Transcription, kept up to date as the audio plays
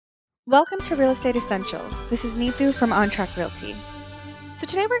Welcome to Real Estate Essentials. This is Neetu from On Track Realty. So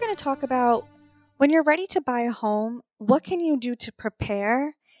today we're going to talk about when you're ready to buy a home, what can you do to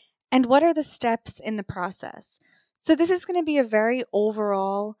prepare and what are the steps in the process? So this is going to be a very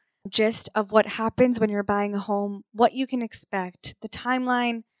overall gist of what happens when you're buying a home, what you can expect, the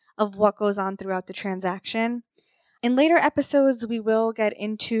timeline of what goes on throughout the transaction. In later episodes, we will get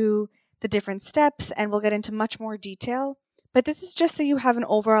into the different steps and we'll get into much more detail. But this is just so you have an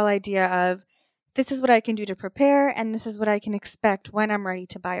overall idea of this is what I can do to prepare and this is what I can expect when I'm ready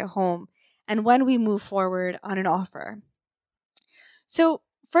to buy a home and when we move forward on an offer. So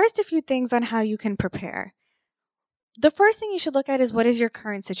first, a few things on how you can prepare. The first thing you should look at is what is your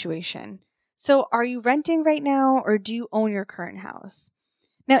current situation. So are you renting right now or do you own your current house?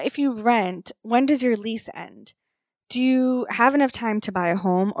 Now, if you rent, when does your lease end? Do you have enough time to buy a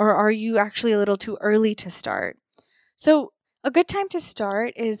home or are you actually a little too early to start? So a good time to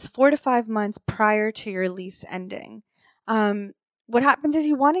start is 4 to 5 months prior to your lease ending. What happens is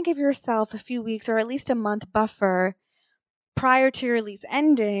you want to give yourself a few weeks or at least a month buffer prior to your lease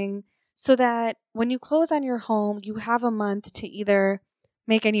ending so that when you close on your home, you have a month to either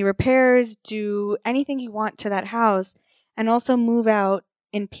make any repairs, do anything you want to that house, and also move out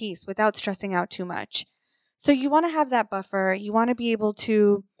in peace without stressing out too much. So you want to have that buffer. You want to be able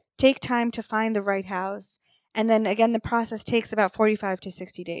to take time to find the right house. And then again, the process takes about 45 to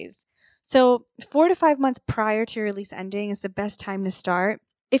 60 days. So 4 to 5 months prior to your lease ending is the best time to start.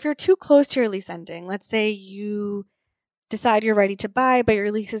 If you're too close to your lease ending, let's say you decide you're ready to buy, but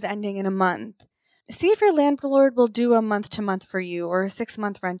your lease is ending in a month, see if your landlord will do a month-to-month for you or a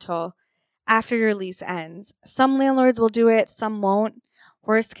 6-month rental after your lease ends. Some landlords will do it, some won't.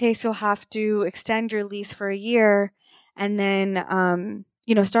 Worst case, you'll have to extend your lease for a year and then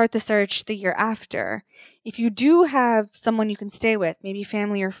start the search the year after. If you do have someone you can stay with, maybe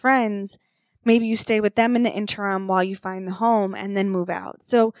family or friends, maybe you stay with them in the interim while you find the home and then move out.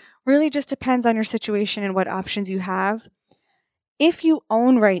 So really just depends on your situation and what options you have. If you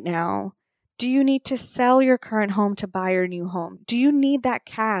own right now, do you need to sell your current home to buy your new home? Do you need that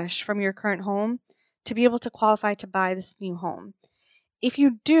cash from your current home to be able to qualify to buy this new home? If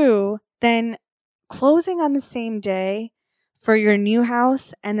you do, then closing on the same day for your new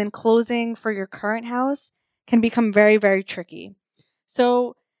house and then closing for your current house can become very, very tricky.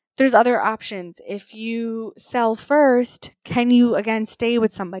 So there's other options. If you sell first, can you again stay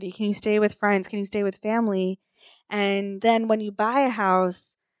with somebody? Can you stay with friends? Can you stay with family? And then when you buy a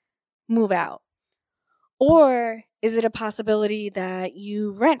house, move out. Or is it a possibility that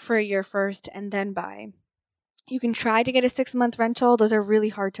you rent for a year first and then buy? You can try to get a 6-month rental. Those are really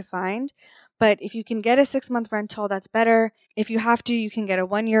hard to find. But if you can get a 6-month rental, that's better. If you have to, you can get a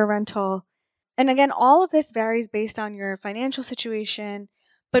 1-year rental. And again, all of this varies based on your financial situation,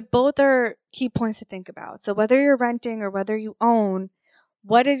 but both are key points to think about. So whether you're renting or whether you own,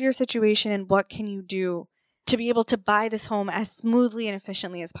 what is your situation and what can you do to be able to buy this home as smoothly and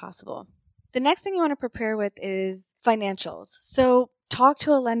efficiently as possible? The next thing you want to prepare with is financials. So talk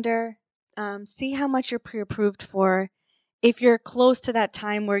to a lender, see how much you're pre-approved for. If you're close to that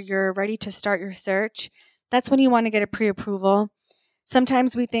time where you're ready to start your search, that's when you want to get a pre-approval.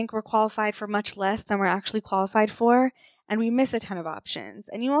 Sometimes we think we're qualified for much less than we're actually qualified for, and we miss a ton of options.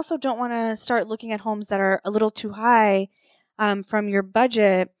 And you also don't want to start looking at homes that are a little too high from your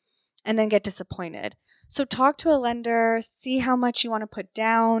budget and then get disappointed. So talk to a lender, see how much you want to put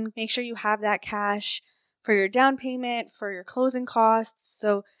down, make sure you have that cash for your down payment, for your closing costs.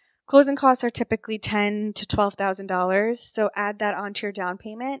 So closing costs are typically $10,000 to $12,000. So add that onto your down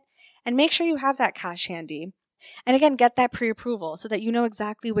payment and make sure you have that cash handy. And again, get that pre-approval so that you know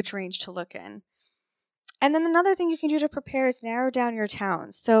exactly which range to look in. And then another thing you can do to prepare is narrow down your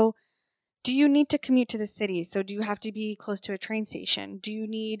towns. So do you need to commute to the city? So do you have to be close to a train station? Do you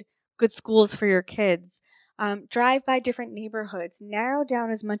need good schools for your kids? Drive by different neighborhoods. Narrow down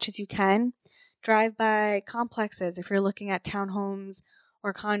as much as you can. Drive by complexes if you're looking at townhomes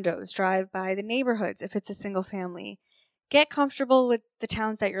or condos. Drive by the neighborhoods if it's a single family. Get comfortable with the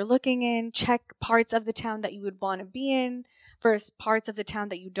towns that you're looking in. Check parts of the town that you would want to be in versus parts of the town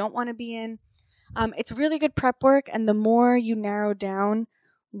that you don't want to be in. It's really good prep work, and the more you narrow down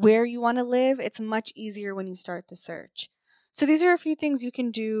where you want to live, it's much easier when you start the search. So these are a few things you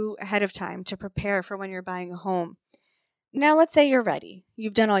can do ahead of time to prepare for when you're buying a home. Now let's say you're ready.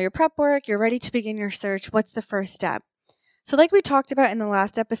 You've done all your prep work. You're ready to begin your search. What's the first step? So like we talked about in the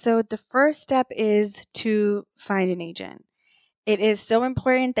last episode, the first step is to find an agent. It is so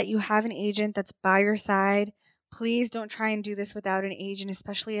important that you have an agent that's by your side. Please don't try and do this without an agent,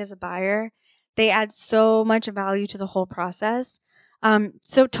 especially as a buyer. They add so much value to the whole process.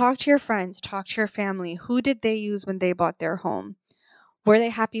 So talk to your friends, talk to your family. Who did they use when they bought their home? Were they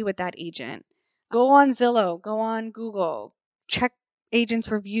happy with that agent? Go on Zillow, go on Google, check agents'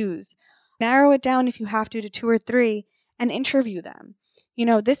 reviews. Narrow it down if you have to 2 or 3 and interview them.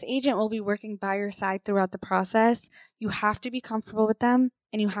 This agent will be working by your side throughout the process. You have to be comfortable with them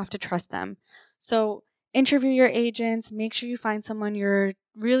and you have to trust them. So interview your agents, make sure you find someone you're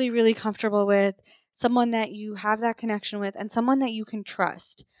really, really comfortable with, someone that you have that connection with, and someone that you can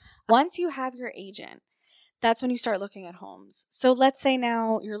trust. Once you have your agent, that's when you start looking at homes. So let's say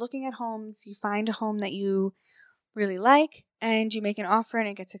now you're looking at homes, you find a home that you really like, and you make an offer and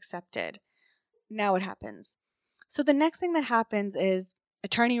it gets accepted. Now what happens? So the next thing that happens is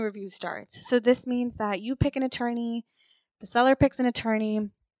attorney review starts. So this means that you pick an attorney, the seller picks an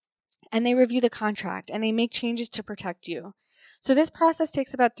attorney, and they review the contract and they make changes to protect you. So this process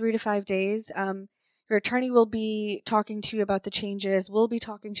takes about 3 to 5 days. Your attorney will be talking to you about the changes. We'll be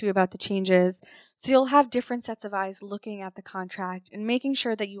talking to you about the changes. So you'll have different sets of eyes looking at the contract and making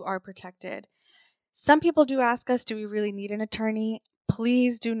sure that you are protected. Some people do ask us, do we really need an attorney?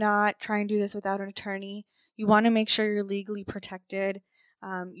 Please do not try and do this without an attorney. You want to make sure you're legally protected.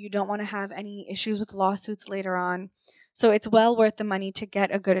 You don't want to have any issues with lawsuits later on. So it's well worth the money to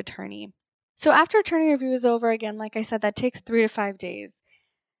get a good attorney. So after attorney review is over, again, like I said, that takes 3 to 5 days.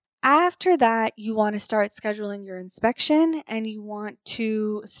 After that, you want to start scheduling your inspection and you want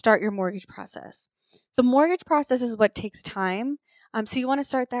to start your mortgage process. The mortgage process is what takes time. So you want to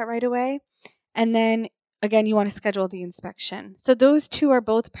start that right away. And then again, you want to schedule the inspection. So those two are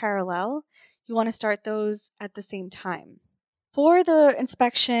both parallel. You want to start those at the same time. For the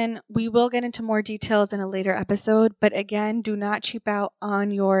inspection, we will get into more details in a later episode, but again, do not cheap out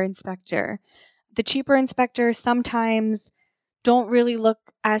on your inspector. The cheaper inspectors sometimes don't really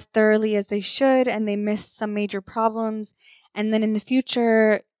look as thoroughly as they should, and they miss some major problems. And then in the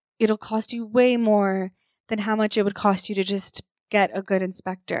future, it'll cost you way more than how much it would cost you to just get a good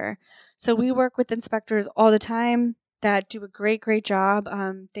inspector. So we work with inspectors all the time that do a great, great job.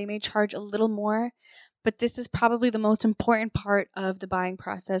 They may charge a little more, but this is probably the most important part of the buying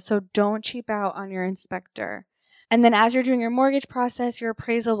process. So don't cheap out on your inspector. And then as you're doing your mortgage process, your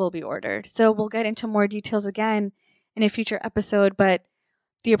appraisal will be ordered. So we'll get into more details again in a future episode, but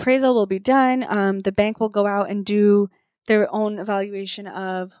the appraisal will be done. The bank will go out and do their own evaluation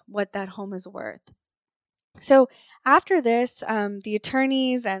of what that home is worth. So after this, the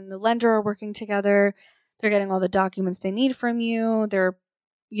attorneys and the lender are working together. They're getting all the documents they need from you. They're,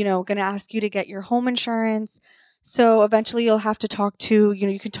 going to ask you to get your home insurance. So eventually you'll have to talk to,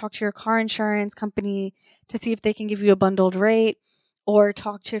 you can talk to your car insurance company to see if they can give you a bundled rate, or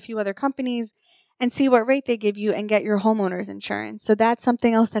talk to a few other companies and see what rate they give you and get your homeowner's insurance. So that's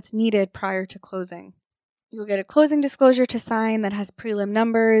something else that's needed prior to closing. You'll get a closing disclosure to sign that has prelim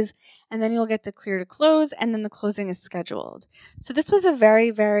numbers, and then you'll get the clear to close, and then the closing is scheduled. So this was a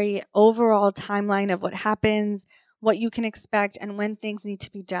very, very overall timeline of what happens, what you can expect, and when things need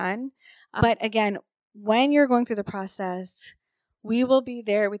to be done. But again, when you're going through the process, we will be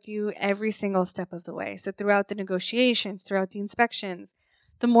there with you every single step of the way. So throughout the negotiations, throughout the inspections,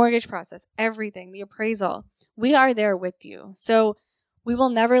 the mortgage process, everything, the appraisal, we are there with you. So we will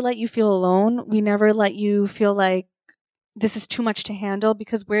never let you feel alone. We never let you feel like this is too much to handle,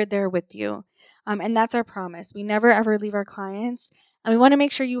 because we're there with you. And that's our promise. We never ever leave our clients. And we want to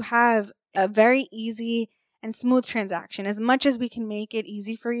make sure you have a very easy and smooth transaction. As much as we can make it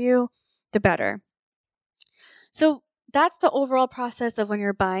easy for you, the better. So that's the overall process of when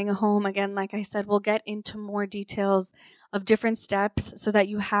you're buying a home. Again, like I said, we'll get into more details of different steps so that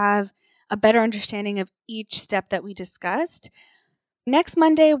you have a better understanding of each step that we discussed. Next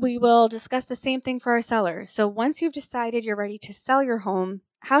Monday, we will discuss the same thing for our sellers. So once you've decided you're ready to sell your home,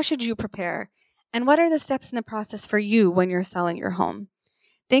 how should you prepare? And what are the steps in the process for you when you're selling your home?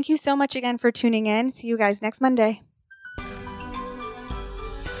 Thank you so much again for tuning in. See you guys next Monday.